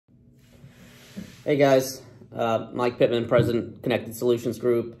Hey guys, Mike Pittman, President, Connected Solutions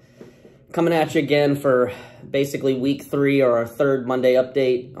Group, coming at you again for basically week 3 or our third Monday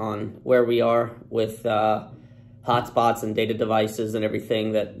update on where we are with hotspots and data devices and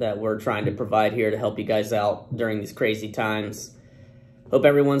everything that we're trying to provide here to help you guys out during these crazy times. Hope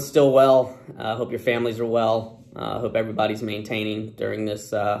everyone's still well. Hope your families are well. Hope everybody's maintaining during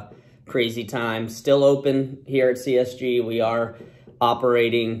this crazy time. Still open here at CSG. We are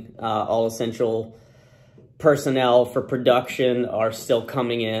operating. All essential personnel for production are still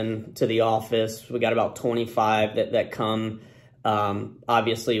coming in to the office. We got about 25 that come.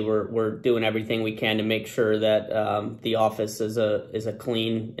 Obviously, we're doing everything we can to make sure that the office is a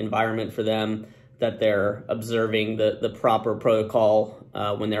clean environment for them, that they're observing the proper protocol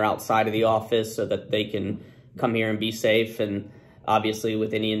when they're outside of the office so that they can come here and be safe. And obviously,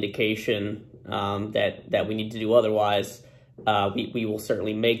 with any indication that we need to do otherwise, we will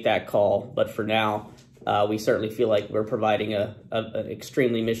certainly make that call. But for now, we certainly feel like we're providing an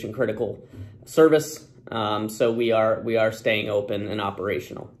extremely mission critical service. So we are staying open and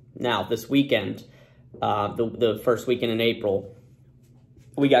operational. Now, this weekend, the first weekend in April,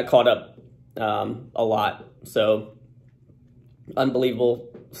 we got caught up a lot. So unbelievable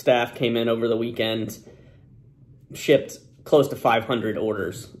staff came in over the weekend, shipped close to 500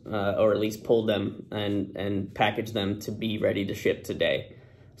 orders, or at least pulled them and packaged them to be ready to ship today.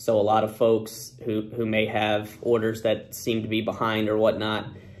 So a lot of folks who may have orders that seem to be behind or whatnot,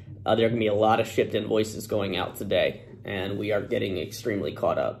 there are going to be a lot of shipped invoices going out today, and we are getting extremely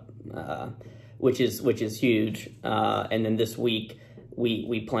caught up, which is huge. And then this week,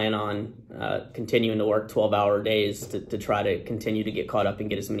 we plan on continuing to work 12-hour days to try to continue to get caught up and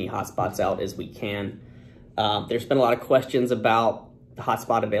get as many hotspots out as we can. There's been a lot of questions about the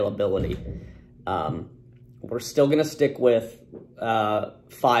hotspot availability. We're still going to stick with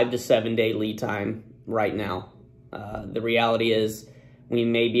 5 to 7 day lead time right now. The reality is we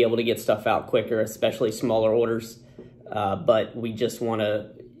may be able to get stuff out quicker, especially smaller orders, but we just want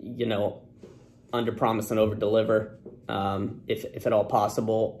to, under promise and over deliver, if at all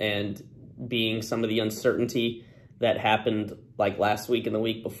possible. And being some of the uncertainty that happened like last week and the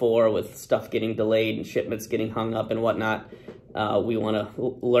week before with stuff getting delayed and shipments getting hung up and whatnot, we want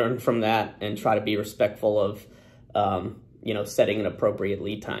to learn from that and try to be respectful of, setting an appropriate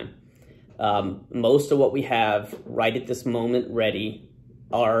lead time. Most of what we have right at this moment ready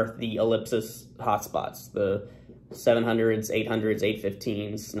are the ellipsis hotspots, the 700s, 800s,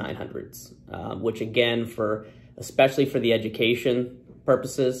 815s, 900s, which again, especially for the education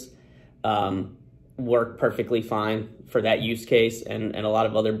purposes, work perfectly fine for that use case and a lot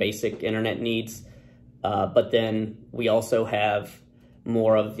of other basic internet needs. But then we also have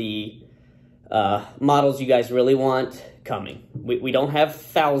more of the models you guys really want coming. We don't have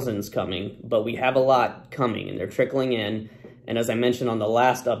thousands coming, but we have a lot coming, and they're trickling in. And as I mentioned on the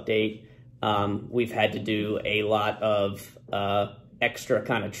last update, we've had to do a lot of extra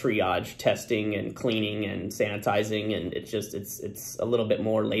kind of triage testing and cleaning and sanitizing, and it's a little bit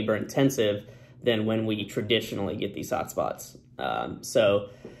more labor intensive than when we traditionally get these hotspots. So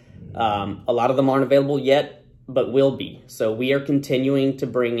a lot of them aren't available yet, but will be. So we are continuing to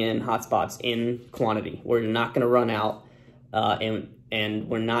bring in hotspots in quantity. We're not going to run out, and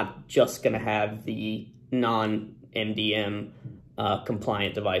we're not just going to have the non-MDM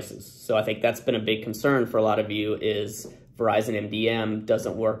compliant devices. So I think that's been a big concern for a lot of you, is Verizon MDM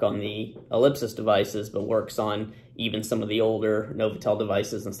doesn't work on the ellipsis devices, but works on even some of the older Novotel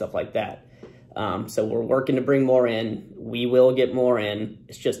devices and stuff like that. So we're working to bring more in. We will get more in.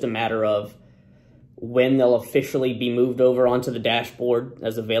 It's just a matter of when they'll officially be moved over onto the dashboard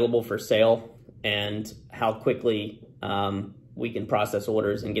as available for sale, and how quickly we can process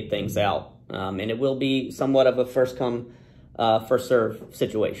orders and get things out. And it will be somewhat of a first come, first serve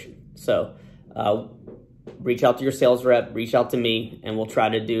situation. So reach out to your sales rep, reach out to me, and we'll try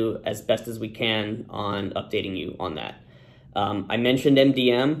to do as best as we can on updating you on that. I mentioned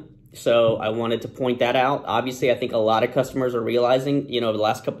MDM. So I wanted to point that out. Obviously, I think a lot of customers are realizing, the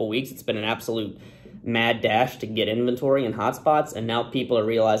last couple of weeks, it's been an absolute mad dash to get inventory and hotspots. And now people are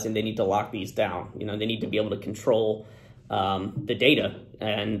realizing they need to lock these down. They need to be able to control the data.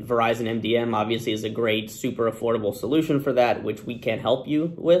 And Verizon MDM obviously is a great, super affordable solution for that, which we can help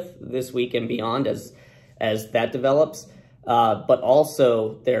you with this week and beyond as that develops. But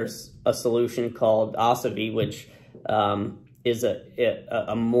also there's a solution called Asavi, which is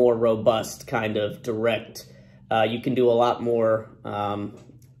a more robust kind of direct. You can do a lot more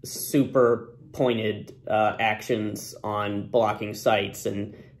super pointed actions on blocking sites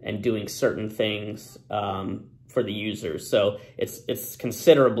and doing certain things for the users. So it's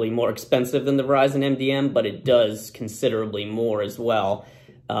considerably more expensive than the Verizon MDM, but it does considerably more as well.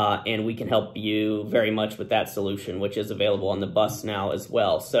 And we can help you very much with that solution, which is available on the bus now as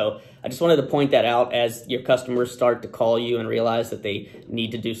well. So I just wanted to point that out as your customers start to call you and realize that they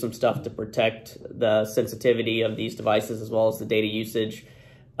need to do some stuff to protect the sensitivity of these devices as well as the data usage.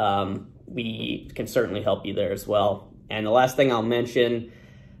 We can certainly help you there as well. And the last thing I'll mention,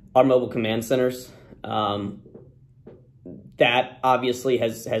 our mobile command centers. That obviously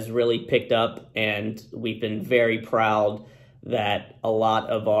has really picked up, and we've been very proud that a lot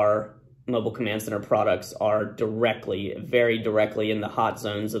of our mobile command center products are very directly in the hot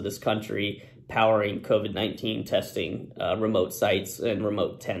zones of this country, powering COVID-19 testing, remote sites and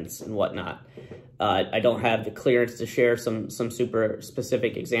remote tents and whatnot. I don't have the clearance to share some super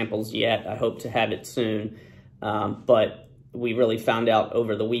specific examples yet. I hope to have it soon, but we really found out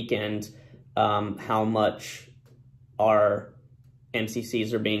over the weekend how much our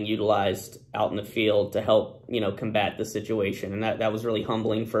MCCs are being utilized out in the field to help, combat the situation. And that was really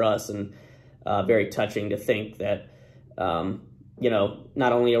humbling for us, and very touching to think that,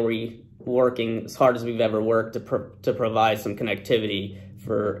 not only are we working as hard as we've ever worked to provide some connectivity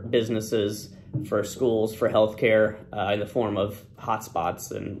for businesses, for schools, for healthcare, in the form of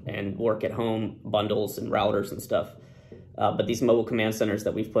hotspots and work at home bundles and routers and stuff. But these mobile command centers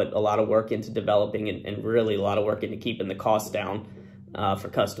that we've put a lot of work into developing and really a lot of work into keeping the costs down for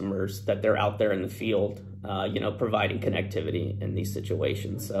customers, that they're out there in the field, providing connectivity in these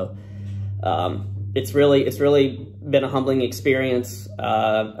situations. So it's really been a humbling experience.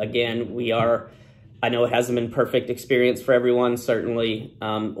 Again, I know it hasn't been perfect experience for everyone. Certainly,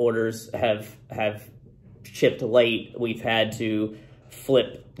 orders have shipped late. We've had to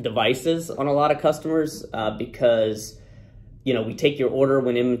flip devices on a lot of customers because we take your order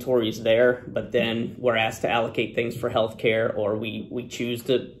when inventory is there, but then we're asked to allocate things for healthcare, or we choose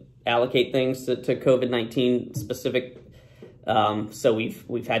to allocate things to COVID-19 specific. So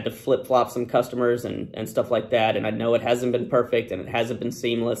we've had to flip-flop some customers and stuff like that. And I know it hasn't been perfect and it hasn't been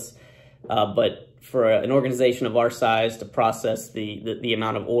seamless, but for an organization of our size to process the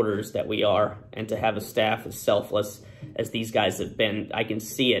amount of orders that we are, and to have a staff as selfless as these guys have been, I can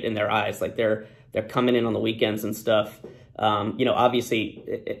see it in their eyes. Like they're coming in on the weekends and stuff. Obviously,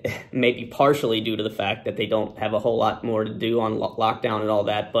 it may be partially due to the fact that they don't have a whole lot more to do on lockdown and all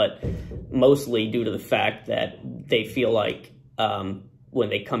that, but mostly due to the fact that they feel like when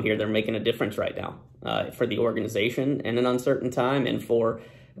they come here, they're making a difference right now for the organization in an uncertain time, and for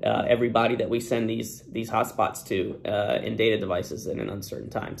everybody that we send these hotspots to and data devices in an uncertain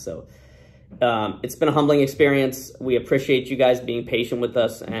time. So it's been a humbling experience. We appreciate you guys being patient with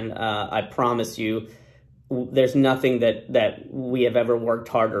us, and I promise you, there's nothing that we have ever worked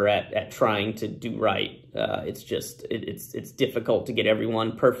harder at trying to do right. It's just, it's difficult to get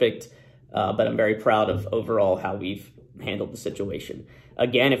everyone perfect, but I'm very proud of overall how we've handled the situation.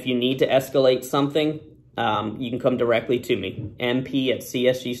 Again, if you need to escalate something, you can come directly to me,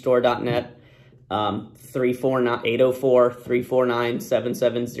 mp@csgstore.net,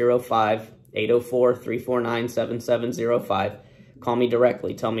 804-349-7705, 804-349-7705. Call me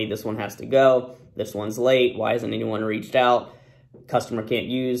directly. Tell me this one has to go. This one's late. Why hasn't anyone reached out? Customer can't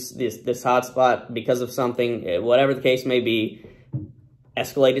use this hotspot because of something. Whatever the case may be,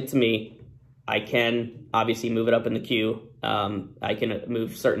 escalate it to me. I can obviously move it up in the queue. I can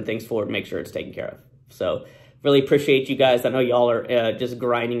move certain things forward and make sure it's taken care of. So really appreciate you guys. I know y'all are just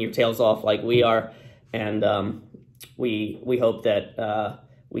grinding your tails off like we are. And we hope that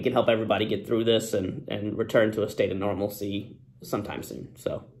we can help everybody get through this and return to a state of normalcy sometime soon.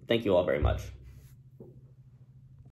 So thank you all very much.